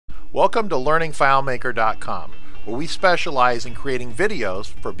Welcome to LearningFileMaker.com, where we specialize in creating videos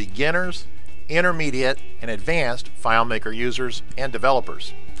for beginners, intermediate, and advanced FileMaker users and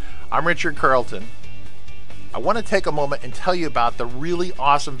developers. I'm Richard Carlton. I want to take a moment and tell you about the really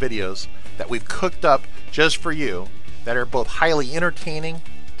awesome videos that we've cooked up just for you that are both highly entertaining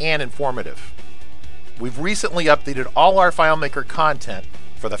and informative. We've recently updated all our FileMaker content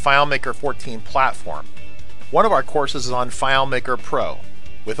for the FileMaker 14 platform. One of our courses is on FileMaker Pro,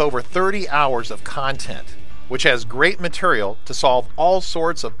 with over 30 hours of content, which has great material to solve all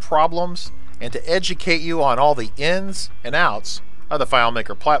sorts of problems and to educate you on all the ins and outs of the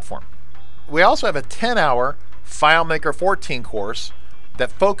FileMaker platform. We also have a 10-hour FileMaker 14 course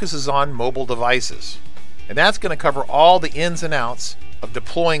that focuses on mobile devices, and that's going to cover all the ins and outs of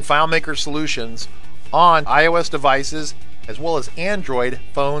deploying FileMaker solutions on iOS devices as well as Android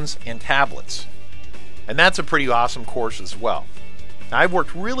phones and tablets. And that's a pretty awesome course as well. Now, I've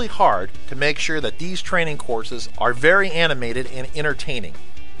worked really hard to make sure that these training courses are very animated and entertaining,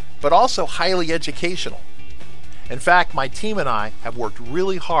 but also highly educational. In fact, my team and I have worked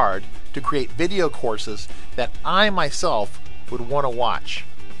really hard to create video courses that I myself would want to watch.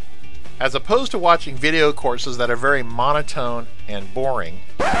 As opposed to watching video courses that are very monotone and boring.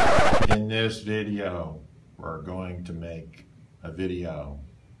 In this video, we're going to make a video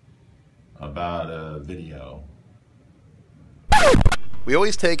about a video. We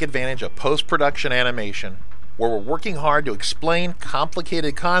always take advantage of post-production animation, where we're working hard to explain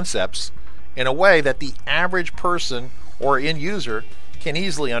complicated concepts in a way that the average person or end user can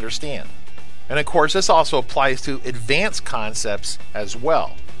easily understand. And of course, this also applies to advanced concepts as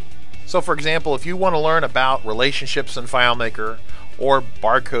well. So for example, if you want to learn about relationships in FileMaker, or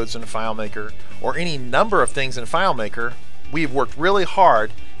barcodes in FileMaker, or any number of things in FileMaker, we've worked really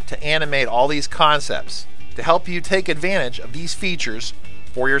hard to animate all these concepts to help you take advantage of these features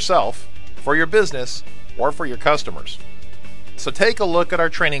for yourself, for your business, or for your customers. So take a look at our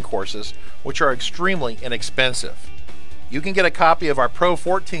training courses, which are extremely inexpensive. You can get a copy of our Pro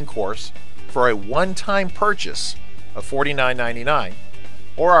 14 course for a one-time purchase of $49.99,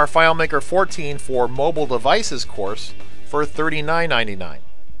 or our FileMaker 14 for mobile devices course for $39.99,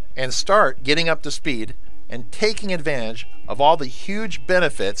 and start getting up to speed and taking advantage of all the huge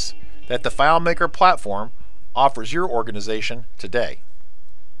benefits that the FileMaker platform offers your organization today.